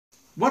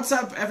What's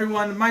up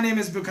everyone, my name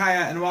is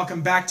Bukaya and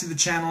welcome back to the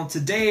channel.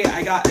 Today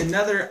I got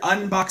another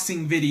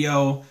unboxing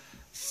video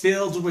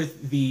filled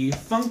with the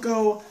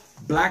Funko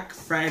Black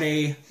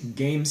Friday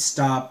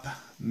Gamestop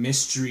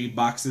Mystery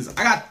Boxes.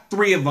 I got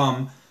 3 of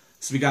them,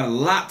 so we got a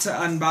lot to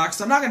unbox.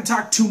 I'm not going to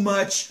talk too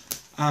much.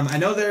 I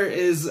know there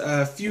is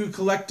a few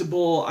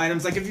collectible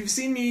items, like if you've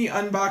seen me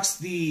unbox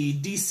the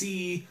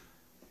DC,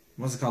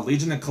 what's it called,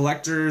 Legion of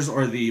Collectors,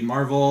 or the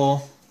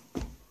Marvel,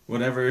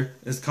 whatever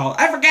it's called,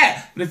 I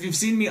forget, but if you've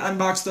seen me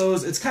unbox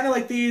those, it's kind of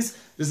like these.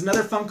 There's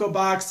another Funko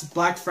box,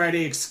 Black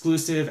Friday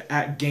exclusive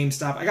at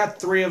GameStop. I got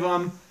 3 of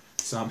them,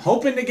 so I'm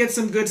hoping to get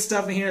some good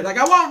stuff in here. Like,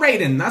 I want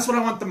Raiden, that's what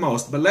I want the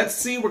most, but let's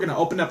see. We're going to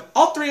open up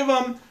all 3 of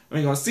them, and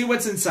we're going to see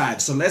what's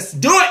inside, so let's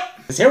do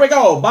it! Here we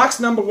go, box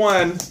number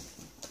 1. Let's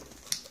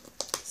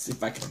see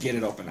if I can get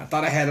it open. I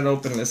thought I had it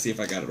open, let's see if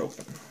I got it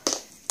open.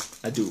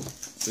 I do,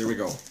 so here we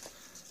go.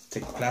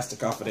 Take the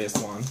plastic off of this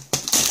one.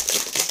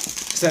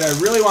 Said I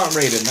really want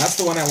Raiden. That's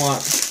the one I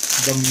want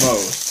the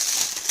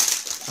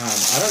most.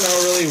 I don't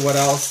know really what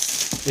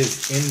else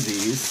is in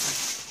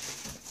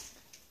these.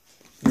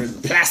 There's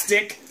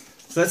plastic.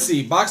 So let's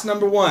see. Box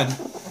number 1.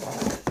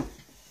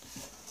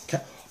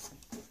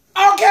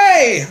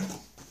 Okay!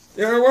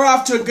 We're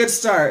off to a good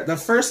start. The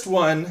first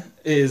one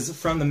is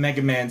from the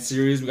Mega Man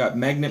series. We got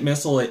Magnet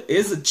Missile. It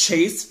is a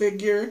Chase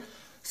figure.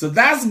 So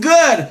that's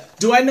good.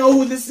 Do I know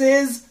who this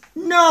is?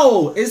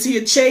 No! Is he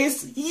a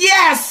Chase?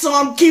 Yes! So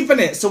I'm keeping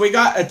it. So we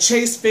got a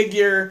Chase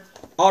figure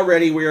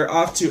already. We are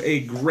off to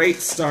a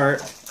great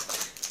start.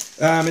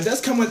 It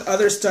does come with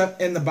other stuff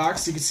in the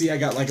box. You can see I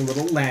got like a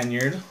little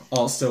lanyard.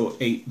 Also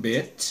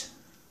 8-bit.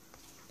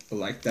 I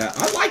like that.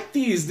 I like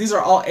these. These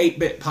are all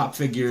 8-bit pop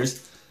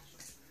figures.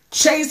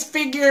 Chase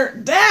figure.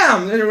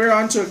 Damn! We're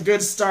on to a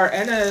good start.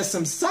 And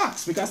some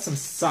socks. We got some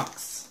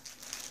socks.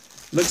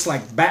 Looks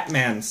like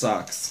Batman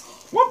socks.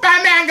 What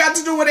Batman got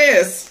to do with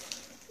this?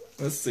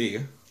 Let's see.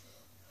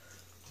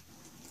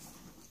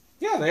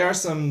 Yeah, they are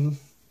some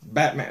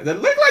Batman. They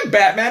look like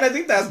Batman. I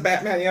think that's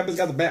Batman. Yep, it's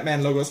got the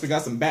Batman logo. So we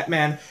got some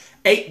Batman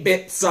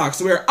 8-bit socks.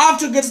 So we're off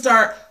to a good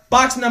start.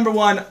 Box number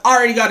 1.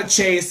 Already got a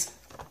Chase.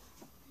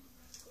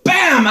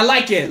 Bam! I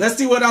like it. Let's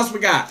see what else we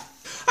got.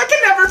 I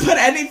can never put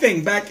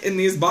anything back in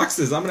these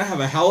boxes. I'm going to have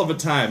a hell of a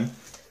time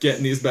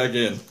getting these back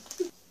in.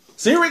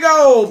 So here we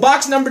go.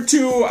 Box number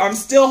 2. I'm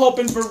still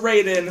hoping for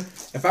Raiden.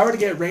 If I were to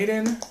get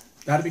Raiden,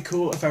 that'd be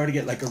cool. If I were to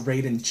get like a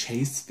Raiden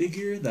Chase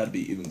figure, that'd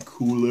be even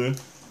cooler.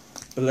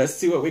 But let's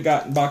see what we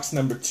got in box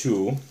number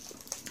 2.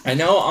 I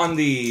know on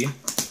the,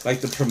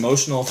 like the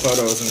promotional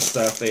photos and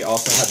stuff, they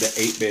also had the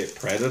 8-bit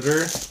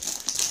Predator.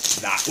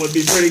 That would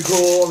be pretty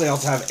cool. They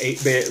also have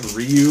 8-bit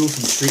Ryu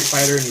from Street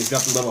Fighter, and he's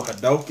got the little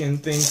Hadouken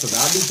thing, so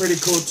that'd be pretty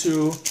cool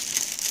too.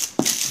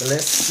 But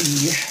let's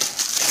see.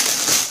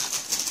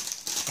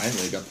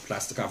 Finally got the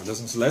plastic off of this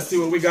one, so let's see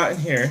what we got in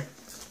here.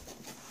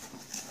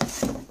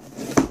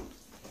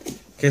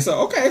 Okay,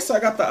 so I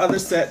got the other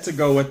set to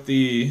go with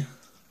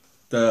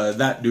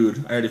that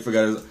dude. I already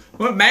forgot his,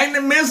 what,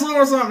 Magnet Missile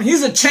or something?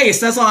 He's a Chase,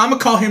 that's all. I'm gonna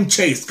call him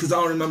Chase, because I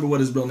don't remember what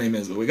his real name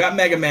is. But we got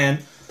Mega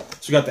Man.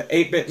 So we got the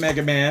 8-bit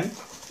Mega Man.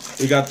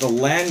 We got the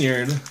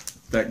lanyard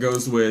that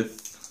goes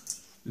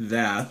with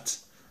that.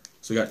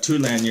 So we got 2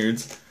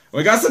 lanyards.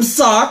 We got some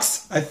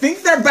socks. I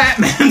think they're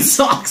Batman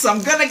socks.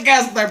 I'm gonna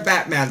guess they're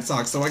Batman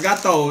socks. So I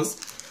got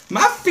those.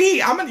 My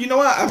feet, you know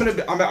what, I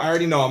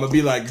already know, I'm gonna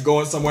be like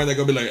going somewhere and they're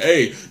gonna be like,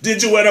 hey,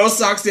 did you wear those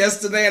socks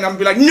yesterday? And I'm gonna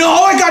be like, no,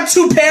 I got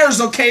 2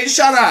 pairs, okay,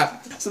 shut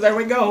up. So there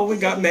we go, we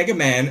got Mega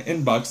Man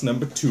in box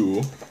number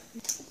 2.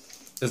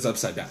 It's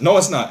upside down. No,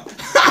 it's not.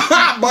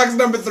 Box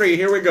number 3,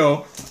 here we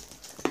go.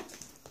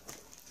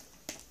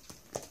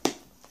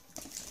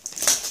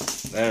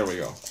 There we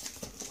go.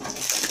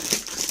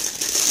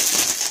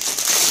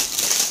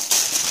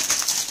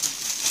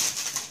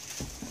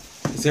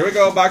 So here we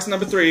go, box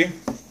number 3.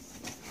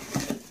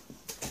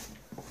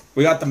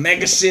 We got the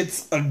Mega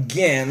Shits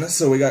again.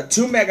 So we got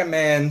 2 Mega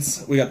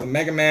Mans. We got the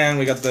Mega Man,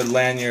 we got the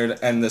lanyard,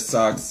 and the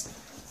socks.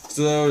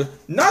 So,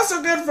 not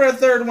so good for a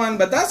 3rd one,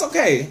 but that's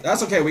okay.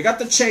 That's okay. We got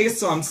the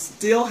Chase, so I'm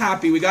still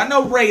happy. We got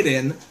no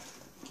Raiden,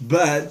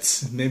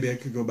 but maybe I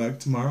could go back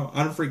tomorrow.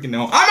 I don't freaking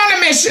know. I'm on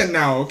a mission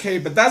now, okay?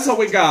 But that's what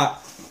we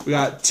got. We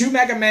got 2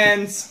 Mega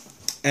Mans,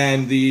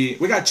 and we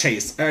got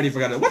Chase. I already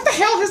forgot it. What the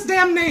hell is his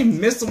damn name?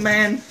 Missile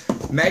Man,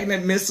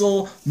 Magnet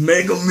Missile,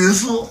 Mega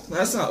Missile?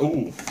 That's not,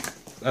 ooh.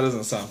 That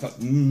doesn't sound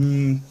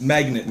fun.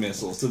 Magnet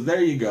Missile. So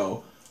there you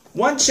go.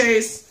 1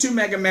 Chase, 2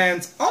 Mega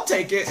Mans. I'll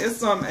take it.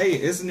 It's hey,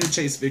 it's a new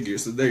Chase figure.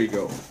 So there you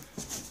go.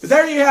 But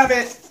there you have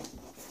it.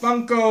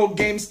 Funko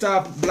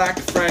GameStop Black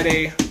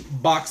Friday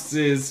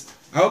boxes.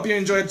 I hope you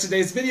enjoyed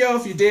today's video.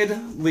 If you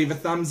did, leave a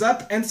thumbs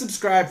up and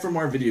subscribe for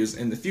more videos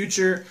in the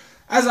future.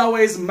 As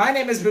always, my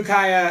name is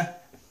Bukaya,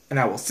 and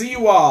I will see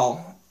you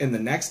all in the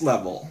next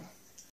level.